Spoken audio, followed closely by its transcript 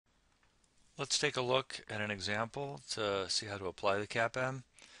Let's take a look at an example to see how to apply the CAPM.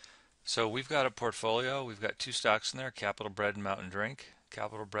 So we've got a portfolio. We've got two stocks in there, Capital Bread and Mountain Drink.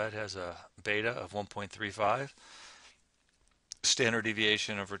 Capital Bread has a beta of 1.35, standard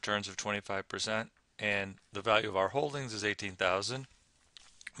deviation of returns of 25%, and the value of our holdings is 18,000.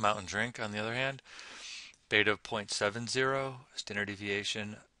 Mountain Drink, on the other hand, beta of 0.70, standard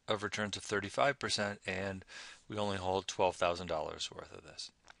deviation of returns of 35%, and we only hold $12,000 worth of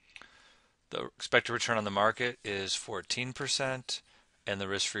this. The expected return on the market is 14%, and the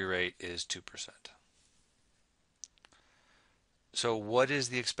risk-free rate is 2%. So what is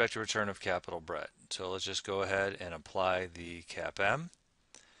the expected return of Capital Bread? So let's just go ahead and apply the CAPM.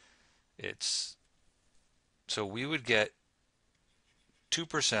 So we would get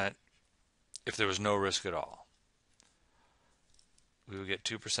 2% if there was no risk at all. We would get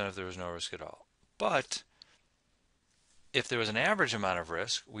 2% if there was no risk at all. But if there was an average amount of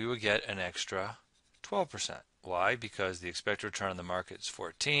risk, we would get an extra 12%. Why? Because the expected return on the market is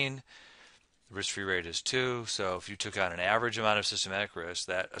 14, the risk-free rate is 2, so if you took on an average amount of systematic risk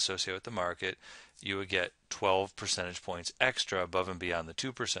that associated with the market, you would get 12 percentage points extra above and beyond the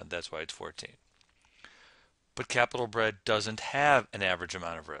 2%. That's why it's 14. But Capital Bread doesn't have an average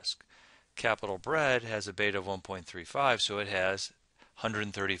amount of risk. Capital Bread has a beta of 1.35, so it has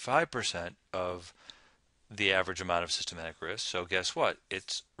 135% of the average amount of systematic risk. So guess what?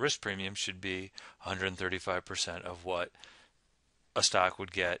 Its risk premium should be 135% of what a stock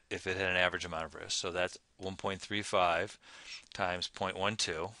would get if it had an average amount of risk. So that's 1.35 times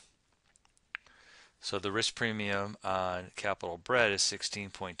 0.12. So the risk premium on Capital Bread is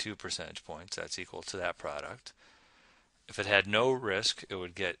 16.2 percentage points. That's equal to that product. If it had no risk, it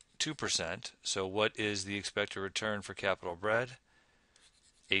would get 2%. So what is the expected return for Capital Bread?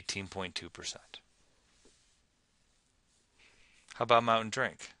 18.2%. How about Mountain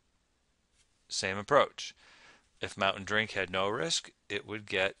Drink? Same approach. If Mountain Drink had no risk, it would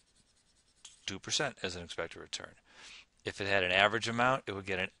get 2% as an expected return. If it had an average amount, it would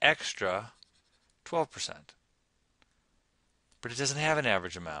get an extra 12%. But it doesn't have an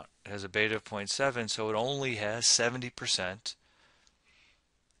average amount. It has a beta of 0.7, so it only has 70%.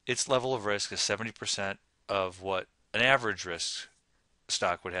 Its level of risk is 70% of what an average risk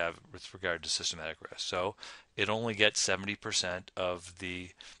stock would have with regard to systematic risk. So it only gets 70% of the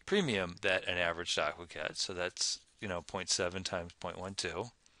premium that an average stock would get. So that's, 0.7 times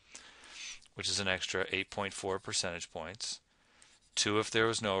 0.12, which is an extra 8.4 percentage points. 2 if there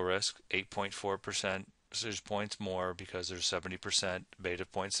was no risk, 8.4 percentage points more because there's 70% beta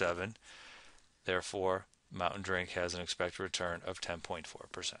of 0.7. Therefore, Mountain Drink has an expected return of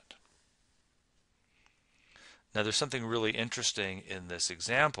 10.4%. Now there's something really interesting in this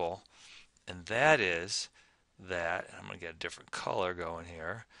example, and that is that, and I'm going to get a different color going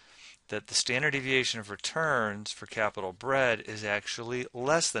here, that the standard deviation of returns for Capital Bread is actually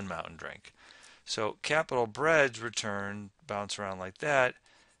less than Mountain Drink. So Capital Bread's return bounce around like that,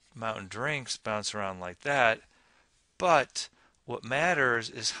 Mountain Drink's bounce around like that, but what matters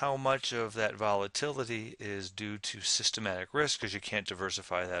is how much of that volatility is due to systematic risk, because you can't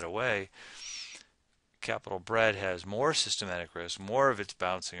diversify that away. Capital Bread has more systematic risk. More of its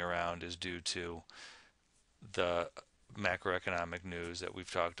bouncing around is due to the macroeconomic news that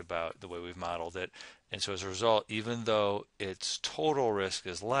we've talked about, the way we've modeled it. And so as a result, even though its total risk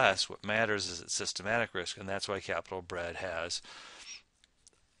is less, what matters is its systematic risk, and that's why Capital Bread has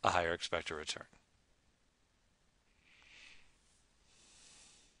a higher expected return.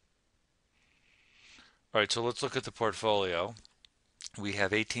 All right, so let's look at the portfolio. We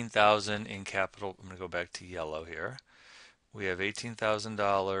have 18,000 in capital. I'm going to go back to yellow here. We have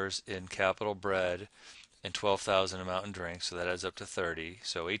 $18,000 in Capital Bread and 12,000 in Mountain Drink, so that adds up to 30.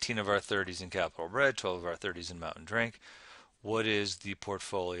 So 18 of our 30s in Capital Bread, 12 of our 30s in Mountain Drink. What is the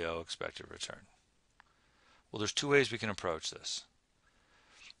portfolio expected return? Well, there's two ways we can approach this.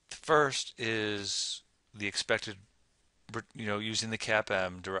 The first is the expected, using the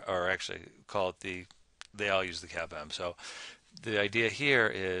CAPM, or actually call it they all use the CAPM. So the idea here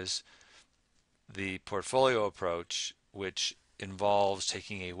is the portfolio approach, which involves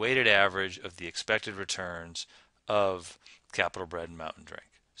taking a weighted average of the expected returns of Capital Bread and Mountain Drink.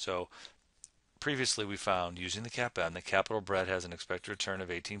 So previously we found, using the CAPM, that Capital Bread has an expected return of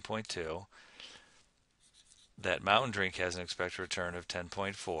 18.2, that Mountain Drink has an expected return of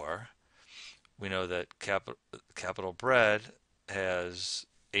 10.4. We know that Capital Bread has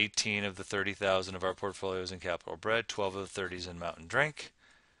 18 of the 30,000 of our portfolios in Capital Bread, 12 of the 30s in Mountain Drink,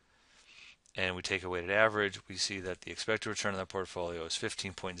 and we take a weighted average, we see that the expected return on the portfolio is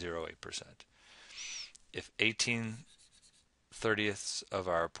 15.08%. If 18 thirtieths of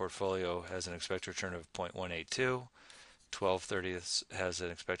our portfolio has an expected return of 0.182. 12 thirtieths has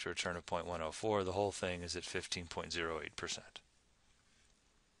an expected return of 0.104. The whole thing is at 15.08%.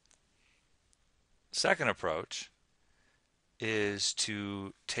 Second approach is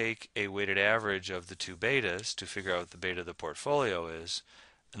to take a weighted average of the two betas to figure out what the beta of the portfolio is,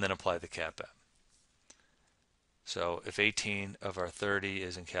 and then apply the CAPM. So if 18 of our 30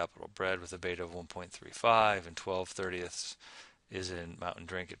 is in Capital Bread with a beta of 1.35 and 12 thirtieths is in Mountain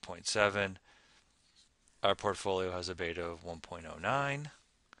Drink at 0.7, our portfolio has a beta of 1.09.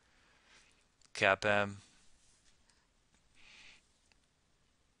 CAPM,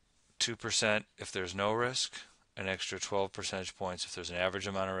 2% if there's no risk, an extra 12 percentage points if there's an average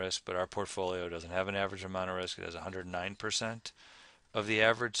amount of risk, but our portfolio doesn't have an average amount of risk. It has 109% of the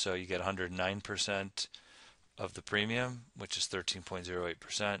average, so you get 109% of the premium, which is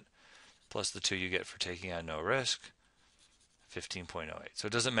 13.08%, plus the 2 you get for taking on no risk, 15.08. So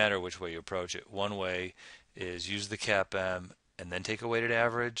it doesn't matter which way you approach it. One way is use the CAPM and then take a weighted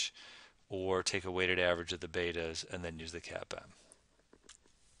average, or take a weighted average of the betas and then use the CAPM.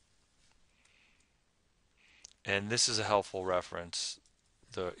 And this is a helpful reference.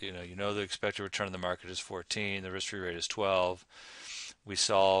 You know the expected return on the market is 14, the risk-free rate is 12. We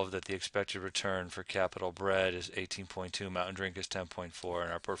solved that the expected return for Capital Bread is 18.2, Mountain Drink is 10.4,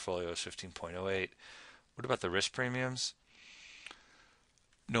 and our portfolio is 15.08. What about the risk premiums?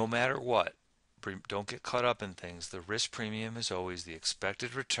 No matter what, don't get caught up in things. The risk premium is always the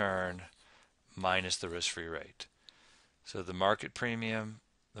expected return minus the risk-free rate. So the market premium,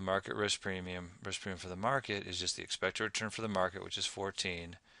 the market risk premium for the market is just the expected return for the market, which is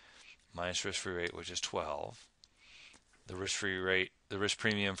 14, minus risk-free rate, which is 12. The risk-free rate, the risk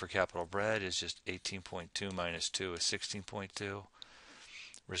premium for Capital Bread is just 18.2 minus 2 is 16.2.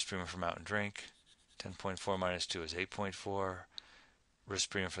 Risk premium for Mountain Drink, 10.4 minus 2 is 8.4. Risk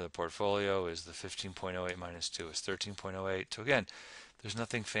premium for the portfolio is the 15.08 minus 2 is 13.08. So again, there's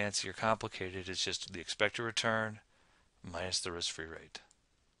nothing fancy or complicated. It's just the expected return minus the risk-free rate.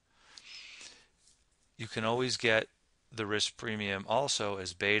 You can always get the risk premium also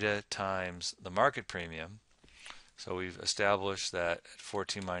as beta times the market premium. So we've established that at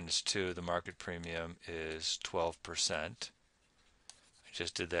 14 minus 2, the market premium is 12%. I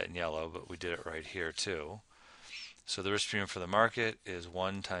just did that in yellow, but we did it right here too. So the risk premium for the market is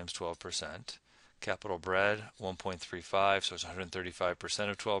 1 times 12%. Capital Bread, 1.35, so it's 135%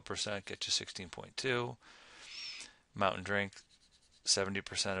 of 12%, get you 16.2. Mountain Drink,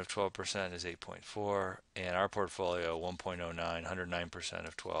 70% of 12% is 8.4, and our portfolio, 1.09, 109%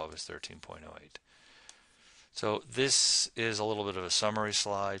 of 12 is 13.08. So this is a little bit of a summary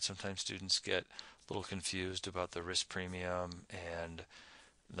slide. Sometimes students get a little confused about the risk premium and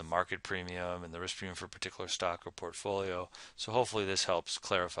the market premium and the risk premium for a particular stock or portfolio. So hopefully this helps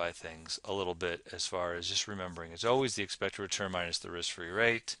clarify things a little bit as far as just remembering it's always the expected return minus the risk-free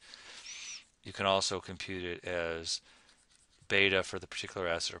rate. You can also compute it as beta for the particular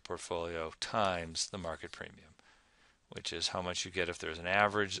asset or portfolio times the market premium, which is how much you get if there's an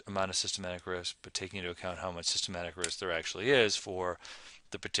average amount of systematic risk, but taking into account how much systematic risk there actually is for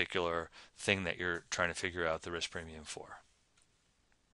the particular thing that you're trying to figure out the risk premium for.